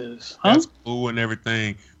about this? Huh? That's cool and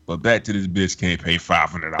everything, but back to this bitch can't pay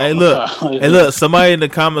 $500. Hey, look, somebody in the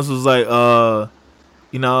comments was like, I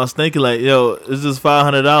was thinking like, yo, it's just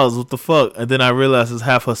 $500. What the fuck? And then I realized it's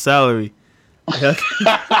half her salary.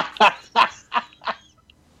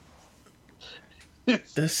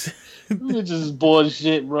 It's just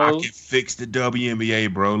bullshit, bro. I can fix the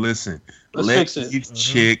WNBA, bro. Listen, Let's let fix it. these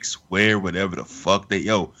chicks wear whatever the fuck they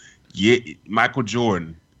Michael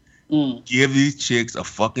Jordan. Give these chicks a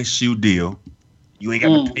fucking shoe deal. You ain't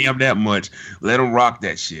got to pay them that much. Let them rock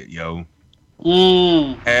that shit, yo.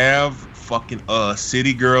 Have fucking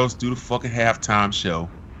City Girls do the fucking halftime show.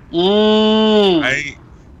 Right?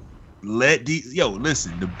 Let these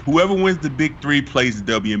listen. Whoever wins the Big Three plays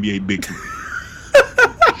the WNBA Big Three.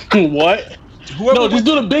 What? Just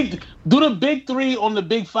do the big three on the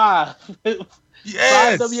Big Five.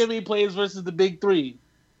 Yes. 5 WNBA players versus the Big Three.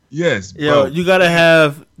 Yes, bro. Yo, you gotta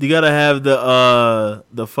have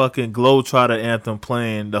the fucking Globetrotter anthem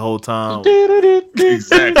playing the whole time.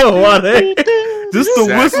 Exactly. Just the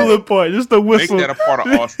whistling part. Just the whistle. Make that a part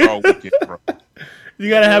of All-Star Weekend, bro. You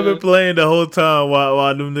gotta have it playing the whole time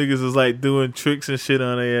while them niggas is like doing tricks and shit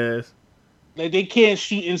on their ass. Like they can't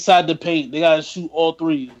shoot inside the paint. They gotta shoot all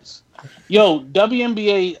threes. Yo,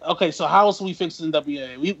 WNBA. Okay, so how else are we fixing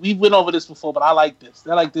WNBA? We went over this before, but I like this.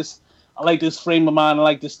 I like this frame of mind. I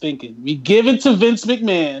like this thinking. We give it to Vince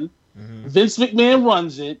McMahon. Mm-hmm. Vince McMahon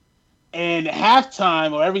runs it, and at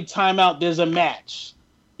halftime or every timeout there's a match.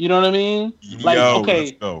 You know what I mean? Like, okay,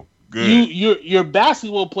 let's go. Good. You're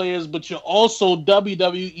basketball players, but you're also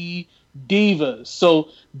WWE divas. So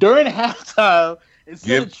during halftime.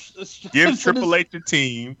 Give Triple H the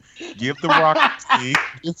team. Give The Rock the team.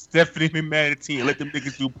 Give Stephanie McMahon the team. Let them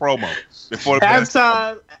niggas do promo before the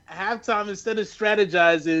halftime. Instead of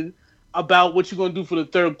strategizing about what you're gonna do for the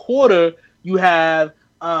third quarter, you have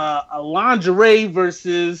a lingerie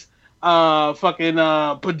versus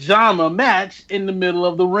pajama match in the middle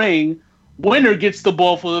of the ring. Winner gets the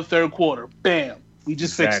ball for the third quarter. Bam. We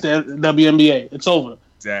just fixed the WNBA. It's over.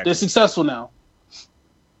 Exactly. They're successful now.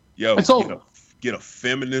 Yo, it's over. Get a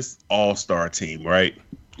feminist all-star team, right?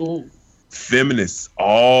 Ooh. Feminists,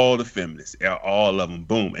 all the feminists, all of them,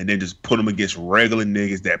 boom, and then just put them against regular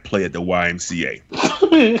niggas that play at the YMCA.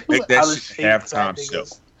 Make that shit halftime show.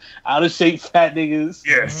 Out of shape fat niggas.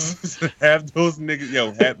 Yes. Have those niggas,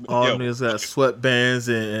 all niggas got sweatbands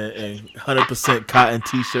and 100% cotton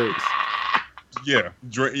t-shirts. Yeah.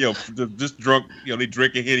 Just drunk, they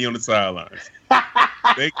drinking Henny on the sidelines.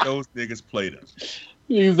 Make those niggas play them.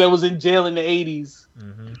 That was in jail in the 80s.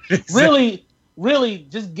 Mm-hmm. Really,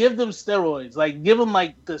 just give them steroids. Like, give them,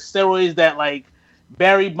 like, the steroids that, like,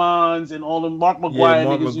 Barry Bonds and all the Mark McGuire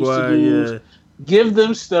niggas used to use. Yeah. Give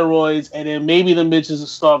them steroids, and then maybe the bitches will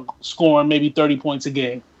start scoring maybe 30 points a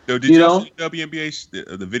game. So did y'all see the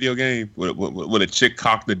WNBA the video game when a chick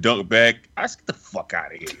cocked the dunk back? I said, get the fuck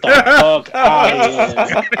out of here. Fuck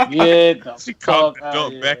out of here. Yeah, she cocked the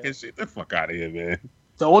dunk back and shit. Get the fuck out of here, man.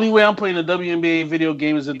 The only way I'm playing a WNBA video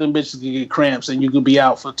game is that them bitches can get cramps and you could be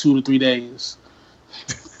out for 2 to 3 days.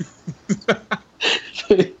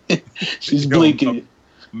 She's blinking.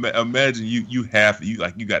 Imagine you got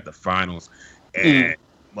the finals and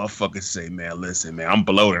motherfuckers say, man, listen, man, I'm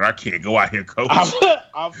bloated. I can't go out here, coach.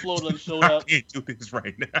 I'm Flo done showed up. I can't do this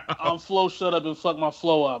right now. I'm Flo shut up and fuck my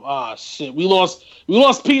Flo up. Ah, shit. We lost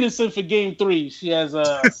Peterson for game 3. She has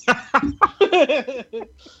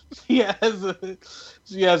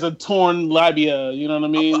she has a torn labia. You know what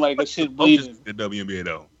I mean? Like a shit bleeding. The WNBA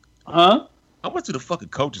though. Huh? How much do the fucking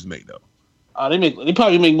coaches make though? They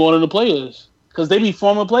probably make more than the players because they be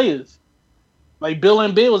former players. Like Bill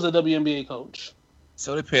Embiid was a WNBA coach.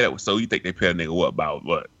 So they pay that. So you think they pay a nigga about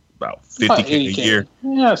 $50K a year?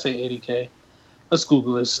 Yeah, I say $80K. Let's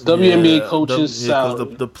Google this. WNBA coaches salary.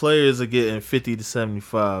 Because the players are getting 50 to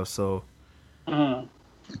 75. So. There's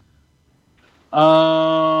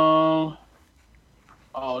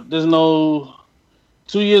no.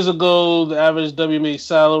 2 years ago, the average WNBA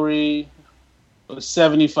salary was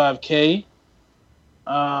 $75K.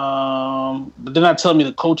 But they're not telling me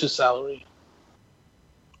the coach's salary.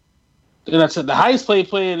 They're not the highest paid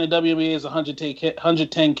player in the WNBA is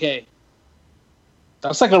 $110K.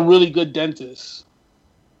 That's like a really good dentist.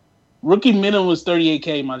 Rookie minimum was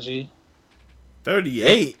 $38K, my G.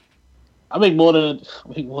 38. I make more than a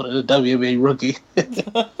WNBA rookie.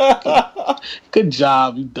 Good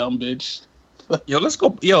job, you dumb bitch. Yo, let's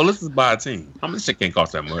go. Yo, let's just buy a team. How much shit can't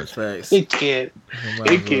cost that much? Facts. It can't.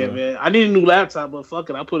 It can't, man. I need a new laptop, but fuck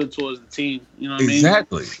it, I put it towards the team. You know what I mean?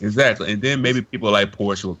 Exactly. And then maybe people like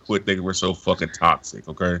Porsche will quit thinking we're so fucking toxic.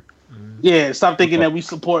 Okay. Yeah, stop thinking that we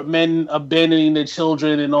support men abandoning their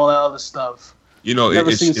children and all that other stuff. You know, I've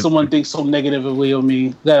never seen someone think so negatively of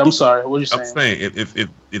me. Yeah, I'm sorry. What are you saying? I'm saying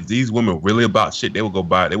if these women were really about shit, they would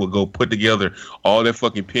go put together all their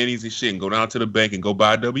fucking pennies and shit and go down to the bank and go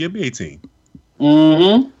buy a WNBA team.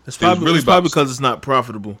 Mm-hmm. It's probably because it's not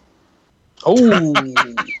profitable. Oh, I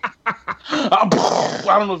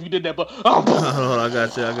don't know if you did that, but Hold on, I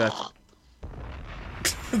got you.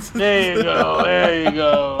 There you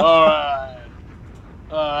go. All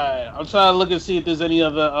right. I'm trying to look and see if there's any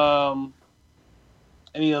other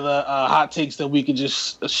hot takes that we could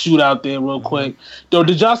just shoot out there real quick. Though,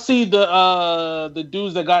 did y'all see the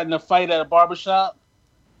dudes that got in a fight at a barbershop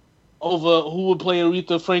over who would play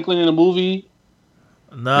Aretha Franklin in the movie?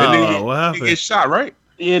 No, what happened? He get shot, right?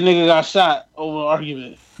 Yeah, nigga got shot over an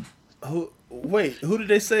argument. Who did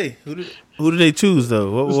they say? Who did they choose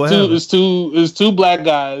though? What happened? It's two black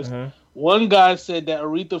guys. Uh-huh. One guy said that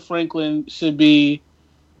Aretha Franklin should be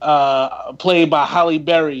played by Halle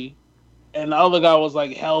Berry, and the other guy was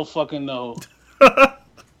like, hell fucking no. And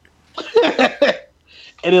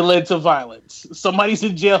it led to violence. Somebody's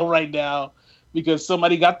in jail right now because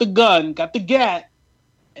somebody got the gat,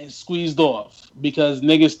 and squeezed off because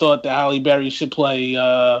niggas thought that Halle Berry should play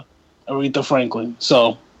Aretha Franklin.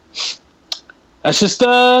 So that's just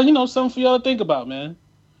something for y'all to think about, man.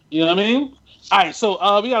 You know what I mean? All right,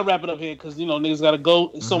 so we gotta wrap it up here because niggas gotta go.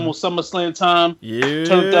 It's almost SummerSlam time. Yeah.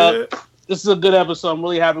 Turned up. This is a good episode. I'm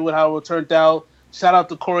really happy with how it turned out. Shout out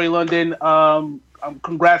to Corey London.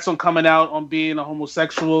 Congrats on coming out on being a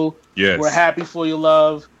homosexual. Yes. We're happy for your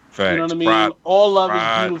love. Facts. You know what I mean? All love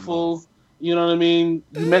is beautiful. You know what I mean?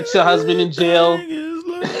 You met your husband in jail. You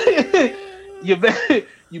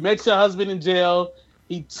met your husband in jail.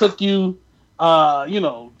 He took you,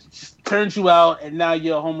 turned you out, and now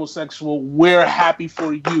you're a homosexual. We're happy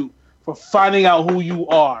for you for finding out who you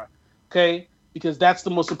are, okay? Because that's the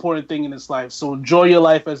most important thing in this life. So enjoy your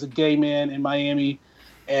life as a gay man in Miami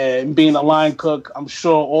and being a line cook. I'm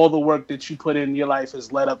sure all the work that you put in your life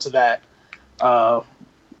has led up to that,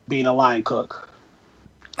 being a line cook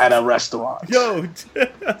at a restaurant. Yo,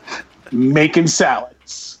 making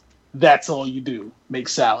salads. That's all you do. Make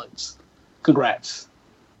salads. Congrats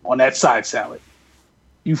on that side salad.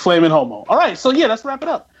 You flaming homo. All right, so yeah, let's wrap it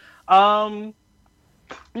up.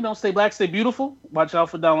 Stay black, stay beautiful. Watch out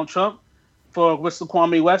for Donald Trump. For Mr.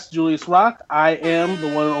 Kwame West, Julius Rock, I am the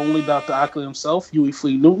one and only Dr. Ockley himself, Huey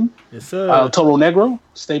Flee Newton. Yes, sir. Toro Negro.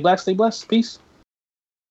 Stay black, stay blessed. Peace.